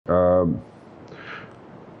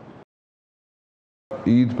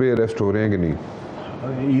عید پہ اریسٹ ہو رہے ہیں کہ نہیں؟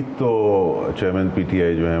 عید تو چیئرمین پی ٹی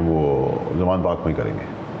آئی جو ہیں وہ زمان پاک میں ہی کریں گے.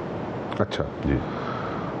 اچھا جی.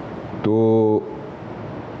 تو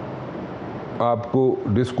آپ کو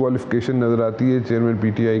ڈسکوالیفیکیشن نظر آتی ہے چیئرمین پی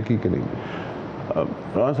ٹی آئی کی کہ نہیں؟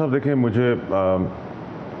 رانا صاحب دیکھیں, مجھے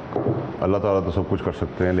اللہ تعالیٰ تو سب کچھ کر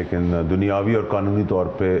سکتے ہیں, لیکن دنیاوی اور قانونی طور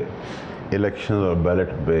پہ الیکشن اور بیلٹ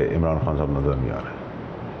پہ عمران خان صاحب نظر نہیں آ رہے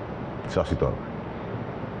سیاسی طور پہ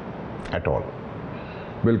ایٹ آل.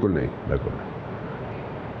 بالکل نہیں. بالکل نہیں.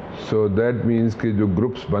 سو دیٹ مینس کہ جو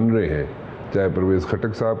گروپس بن رہے ہیں, چاہے پرویز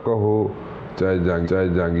خٹک صاحب کا ہو, چاہے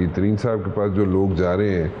جہانگیر ترین صاحب کے پاس جو لوگ جا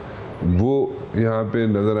رہے ہیں, وہ یہاں پہ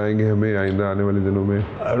نظر آئیں گے ہمیں آئندہ آنے والے دنوں میں؟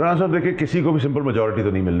 رانا صاحب دیکھیں, کسی کو بھی سمپل میجورٹی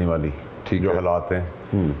تو نہیں ملنے والی. ٹھیک جو حالات ہیں,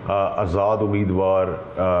 آزاد امیدوار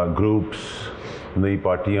گروپس, نئی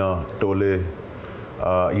پارٹیاں, ٹولے,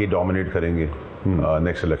 یہ ڈومینیٹ کریں گے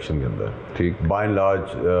نیکسٹ الیکشن کے اندر. ٹھیک. بائی اینڈ لارج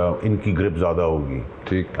ان کی گرپ زیادہ ہوگی.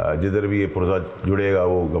 ٹھیک. جدھر بھی یہ پرزا جڑے گا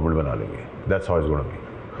وہ گورنمنٹ بنا لیں گے. That's how it's gonna be.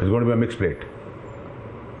 It's gonna be a mix plate.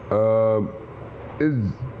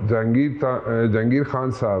 Jahangir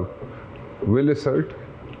Khan صاحب will assert?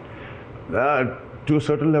 To a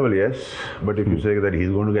certain level, yes. But if you say that he's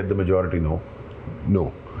going to get the majority, no.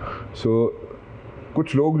 No. So,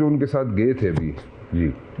 کچھ لوگ جو ان کے ساتھ گئے تھے ابھی, جی,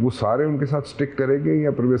 وہ سارے ان کے ساتھ سٹک کریں گے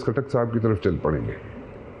یا پرویز خٹک صاحب کی طرف چل پڑیں گے؟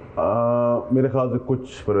 میرے خیال سے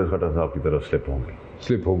کچھ پرویز خٹک صاحب کی طرف سلپ ہوں گے.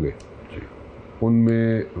 سلپ ہوں گے. جی. ان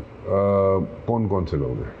میں کون کون سے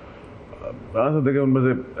لوگ ہیں؟ ہاں سر دیکھیں, ان میں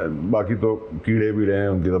سے باقی تو کیڑے بیڑے ہیں,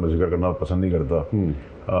 ان کی طرف ذکر کرنا پسند نہیں کرتا.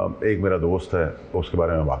 ایک میرا دوست ہے, اس کے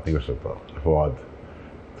بارے میں بات نہیں کر سکتا, فواد.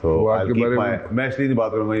 تو میں اس لیے نہیں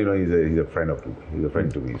بات کروں گا,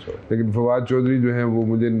 لیکن فواد چودھری جو ہیں وہ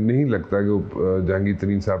مجھے نہیں لگتا کہ وہ جہانگیر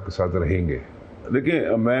ترین صاحب کے ساتھ رہیں گے.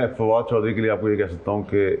 دیکھیں, میں فواد چودھری کے لیے آپ کو یہ کہہ سکتا ہوں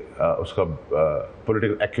کہ اس کا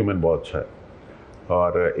پولیٹیکل ایکیومن بہت اچھا ہے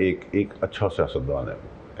اور ایک اچھا سیاستدان ہے,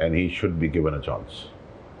 and he should be given a chance.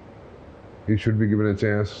 He should be given a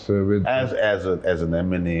chance with as an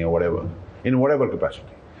MNA or whatever, in whatever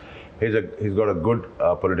capacity. He's got a good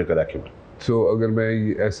political acumen. So اگر میں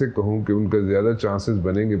ایسے کہوں کہ ان کا زیادہ چانسز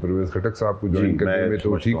بنیں گے پرویز خٹک صاحب کو جوائن کرنے میں,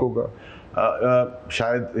 تو ٹھیک ہوگا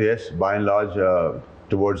شاید. yes, by and large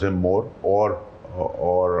towards him more, or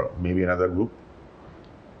maybe another group.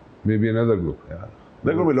 Yeah,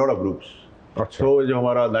 there could be a lot of groups. So جو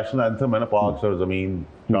ہمارا نیشنل اینتھم ہے نا, پاک سر زمین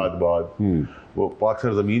شاد باد, وہ پاک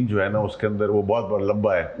سر زمین جو ہے نا, اس کے اندر وہ بہت بڑا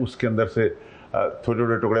لمبا ہے, اس کے اندر سے چھوٹے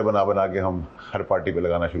چھوٹے ٹکڑے بنا کے ہم ہر پارٹی پہ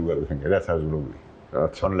لگانا شروع کر دیں گے. ایسا ضرور بھی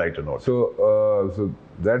آن light note. So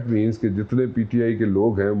that means کہ جتنے پی ٹی آئی کے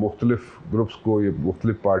لوگ ہیں مختلف گروپس کو یا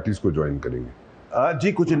مختلف پارٹیز کو جوائن کریں گے.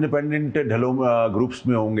 جی, کچھ انڈیپینڈنٹ ڈھلوں گروپس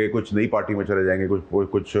میں ہوں گے, کچھ نئی پارٹی میں چلے جائیں گے,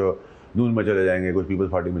 کچھ نون میں چلے جائیں گے, کچھ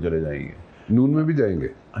پیپلز پارٹی میں چلے جائیں گے. نون میں بھی جائیں گے؟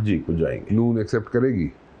 جی, کچھ جائیں گے. نون ایکسیپٹ کرے گی؟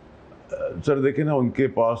 سر دیکھیں نا, ان کے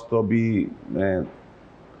پاس تو ابھی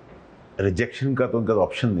ریجیکشن کا تو ان کا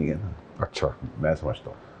آپشن نہیں ہے نا. اچھا, میں سمجھتا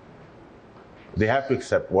ہوں they have to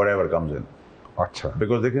accept whatever comes in. اچھا,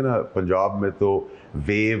 بیکاز دیکھیں نا, پنجاب میں تو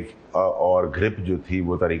ویو اور گرپ جو تھی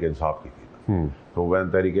وہ تحریک انصاف کی تھی, تو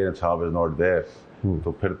when Tehreek Insaf is not there,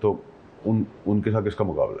 تو پھر تو ان کے ساتھ کس کا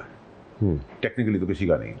مقابلہ ہے؟ ٹیکنیکلی تو کسی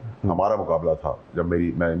کا نہیں. ہمارا مقابلہ تھا جب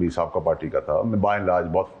میری سابقہ پارٹی کا تھا, میں بائی اینڈ لارج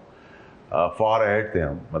بہت فار ایڈ تھے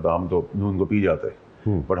ہم, مطلب ہم تو ان کو پی جاتے,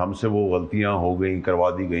 بٹ ہم سے وہ غلطیاں ہو گئیں, کروا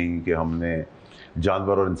دی گئیں کہ ہم نے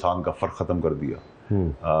جانور اور انسان کا فرق ختم کر دیا.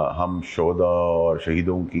 ہم شہدا اور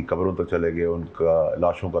شہیدوں کی قبروں تک چلے گئے, ان کا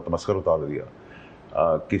لاشوں کا تمسخر اتار دیا,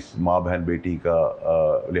 کس ماں بہن بیٹی کا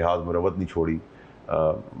لحاظ مروت نہیں چھوڑی.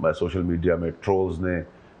 سوشل میڈیا میں ٹرولز نے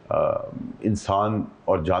انسان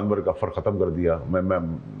اور جانور کا فرق ختم کر دیا. میں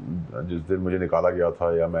جس دن مجھے نکالا گیا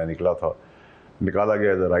تھا, یا میں نکالا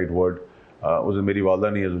گیا ایز اے رائٹ ورڈ, اس دن میری والدہ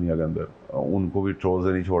نہیں ہے دنیا کے اندر, ان کو بھی ٹرولز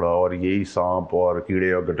نے نہیں چھوڑا. اور یہی سانپ اور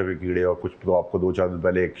کیڑے اور گٹر کے کیڑے, اور کچھ تو آپ کو 2-4 دن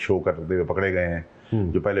پہلے ایک شو کرتے ہوئے پکڑے گئے ہیں,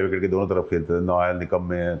 جو پہلے وکٹ کے دونوں طرف کھیلتے تھے, نااہل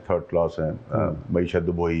نکمے ہیں, تھرڈ کلاس ہیں, معیشت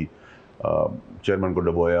ڈبوئی, چیئرمین کو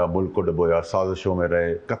ڈبویا, ملک کو ڈبویا, سازشوں میں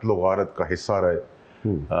رہے, قتل و غارت کا حصہ رہے,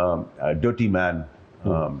 ڈرٹی مین.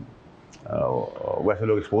 ویسے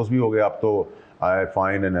لوگ ایکسپوز بھی ہو گئے. اب تو I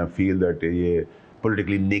find and I feel that یہ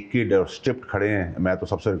پولیٹیکلی نیکڈ اور اسٹرپڈ کھڑے ہیں. میں تو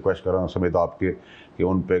سب سے ریکویسٹ کر رہا ہوں سمیت آپ کے کہ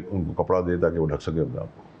ان کو کپڑا دے تاکہ وہ ڈھک سکے اپنے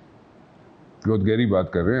آپ کو. بہت گہری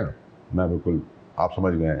بات کر رہے ہیں میں بالکل, آپ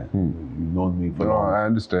سمجھ گئے ہیں. I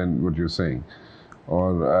understand what you're saying,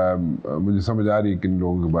 اور مجھے سمجھ آ رہی ہے کن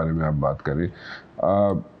لوگوں کے بارے میں آپ بات کریں.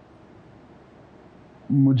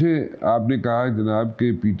 مجھے آپ نے کہا جناب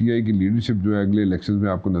کہ پی ٹی آئی کی لیڈرشپ جو ہے اگلے الیکشن میں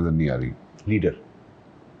آپ کو نظر نہیں آ رہی. لیڈر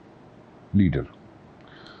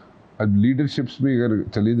اب لیڈرشپس میں اگر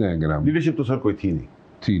چلے جائیں اگر ہم, لیڈرشپ تو سر کوئی تھی نہیں.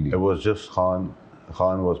 It was just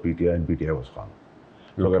Khan was P T I and P T I was Khan.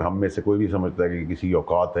 تو اگر ہم میں سے کوئی بھی سمجھتا ہے کہ کسی کی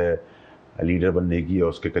اوقات ہے لیڈر بننے کی اور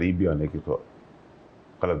اس کے قریب بھی آنے کی, تو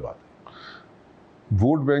غلط بات ہے.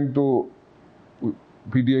 ووٹ بینک تو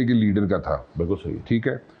پی ٹی آئی کے لیڈر کا تھا, بالکل صحیح, ٹھیک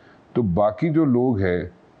ہے, تو باقی جو لوگ ہیں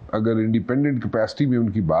اگر انڈیپینڈنٹ کیپیسٹی میں ان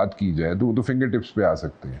کی بات کی جائے تو وہ تو فنگر ٹپس پہ آ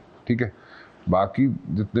سکتے ہیں, ٹھیک ہے. باقی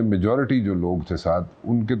جتنے میجورٹی جو لوگ تھے ساتھ,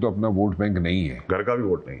 ان کے تو اپنا ووٹ بینک نہیں ہے, گھر کا بھی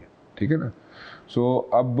ووٹ نہیں ہے, ٹھیک ہے نا. سو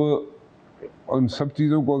اب ان سب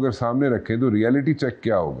چیزوں کو اگر سامنے رکھیں تو ریئلٹی چیک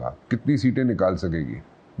کیا ہوگا, کتنی سیٹیں نکال سکے گی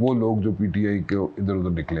وہ لوگ جو پی ٹی آئی کے ادھر ادھر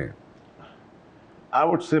نکلے ہیں. آئی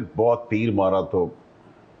وڈ سے بہت تیر مارا تو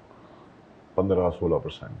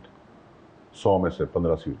 15-16%, 100 میں سے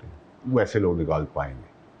 15 سیٹیں ویسے لوگ نکال پائیں گے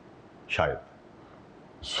شاید.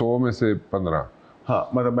 100 میں سے 15. ہاں,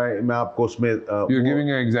 مطلب میں آپ کو اس میں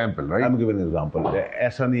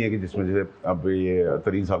ایسا نہیں ہے کہ جس میں جیسے اب یہ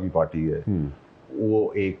ترین صاحب کی پارٹی ہے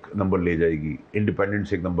وہ ایک نمبر لے جائے گی, انڈیپینڈنٹ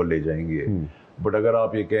سے ایک نمبر لے جائیں گے. بٹ اگر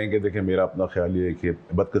آپ یہ کہیں کہ دیکھیں میرا اپنا خیال یہ ہے کہ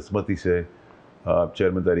بدقسمتی سے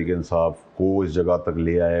چیئرمین تحریک انصاف کو اس جگہ تک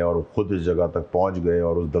لے آئے اور خود اس جگہ تک پہنچ گئے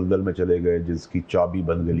اور اس دلدل میں چلے گئے جس کی چابی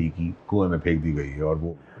بند گلی کی کنویں میں پھینک دی گئی ہے,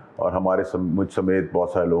 اور ہمارے مجھ سمیت بہت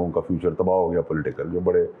سارے لوگوں کا فیوچر تباہ ہو گیا پولیٹیکل, جو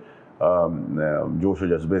بڑے جوش و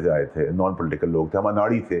جذبے سے آئے تھے, نان پولیٹیکل لوگ تھے, ہم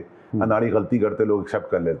اناڑی تھے, اناڑی غلطی کرتے لوگ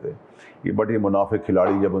ایکسیپٹ کر لیتے. بٹ یہ منافق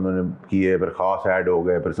کھلاڑی جب انہوں نے کیے, پھر خاص ایڈ ہو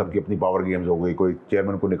گئے, پھر سب کی اپنی پاور گیمز ہو گئی, کوئی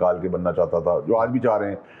چیئرمین کو نکال کے بننا چاہتا تھا, جو آج بھی چاہ رہے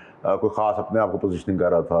ہیں, کوئی خاص اپنے آپ کو پوزیشننگ کر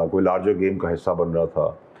رہا تھا, کوئی لارجر گیم کا حصہ بن رہا تھا,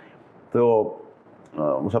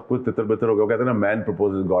 تو سب کچھ تتر بتر ہو گیا. کہتے ہیں نا مین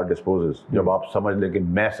پرپوزز گاڈ ڈسپوزز. جب آپ سمجھ لیں کہ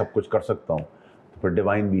میں سب کچھ کر سکتا ہوں تو پھر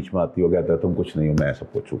ڈیوائن بیچ میں آتی ہو, کہتا ہے تم کچھ نہیں ہو, میں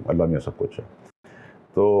سب کچھ ہوں, اللہ میں سب کچھ ہے.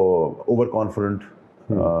 تو اوور کانفیڈنٹ,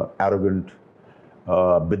 ایروگنٹ,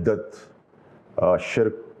 بدعت,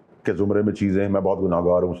 شرک کے زمرے میں چیزیں, میں بہت گناہ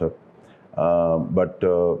گار ہوں سر, بٹ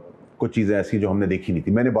کچھ چیزیں ایسی جو ہم نے دیکھی نہیں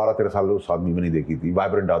تھی. میں نے 12-13 سال اس آدمی میں نہیں دیکھی تھی.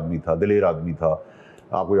 وائبرنٹ آدمی تھا, دلیر آدمی تھا.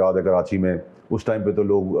 آپ کو یاد ہے کراچی میں اس ٹائم پہ تو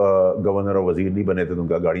لوگ گورنر اور وزیر نہیں بنے تھے, تو ان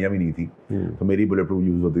کا گاڑیاں بھی نہیں تھیں, تو میری بلٹ پروف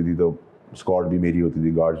یوز ہوتی تھی, تو اسکواڈ بھی میری ہوتی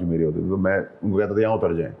تھی, گارڈز بھی میرے ہوتے تھے. تو میں ان کو کہتا تھا یہاں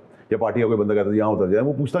اتر جائیں, یا پارٹی کا کوئی بندہ کہتا تھا یہاں اتر جائیں,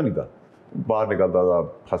 وہ پوچھتا نہیں تھا, باہر نکلتا تھا,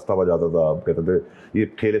 ہنستا بجاتا تھا, کہتے تھے یہ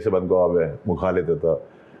ٹھیلے سے بند کو ہے, وہ کھا لیتا تھا,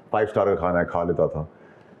 5 اسٹار کا کھانا ہے, کھا لیتا تھا.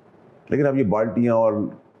 لیکن اب یہ بالٹیاں اور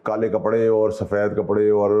کالے کپڑے اور سفید کپڑے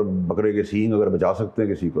اور بکرے کے سینگ اگر بچا سکتے ہیں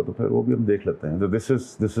کسی کو, تو پھر وہ بھی ہم دیکھ لیتے ہیں. تو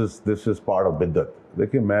دس از پارٹ آف بدعت.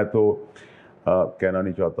 دیکھیے میں تو کہنا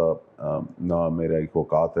نہیں چاہتا, نہ میرا ایک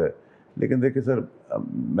اوقات ہے, لیکن دیکھیے سر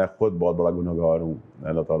میں خود بہت بڑا گناہ گار ہوں,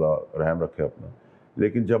 اللہ تعالیٰ رحم رکھے اپنا.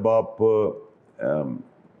 لیکن جب آپ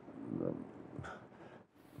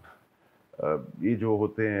یہ جو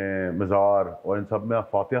ہوتے ہیں مزار اور ان سب میں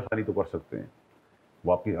آپ فاتحہ خوانی تو کر سکتے ہیں,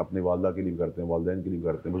 واقعی اپنے والدہ کے لیے بھی کرتے ہیں, والدین کے لیے بھی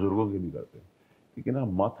کرتے ہیں, بزرگوں کے لیے بھی کرتے ہیں, لیکن آپ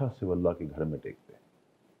ماتھا سے اللہ کے گھر میں ٹیکتے ہیں.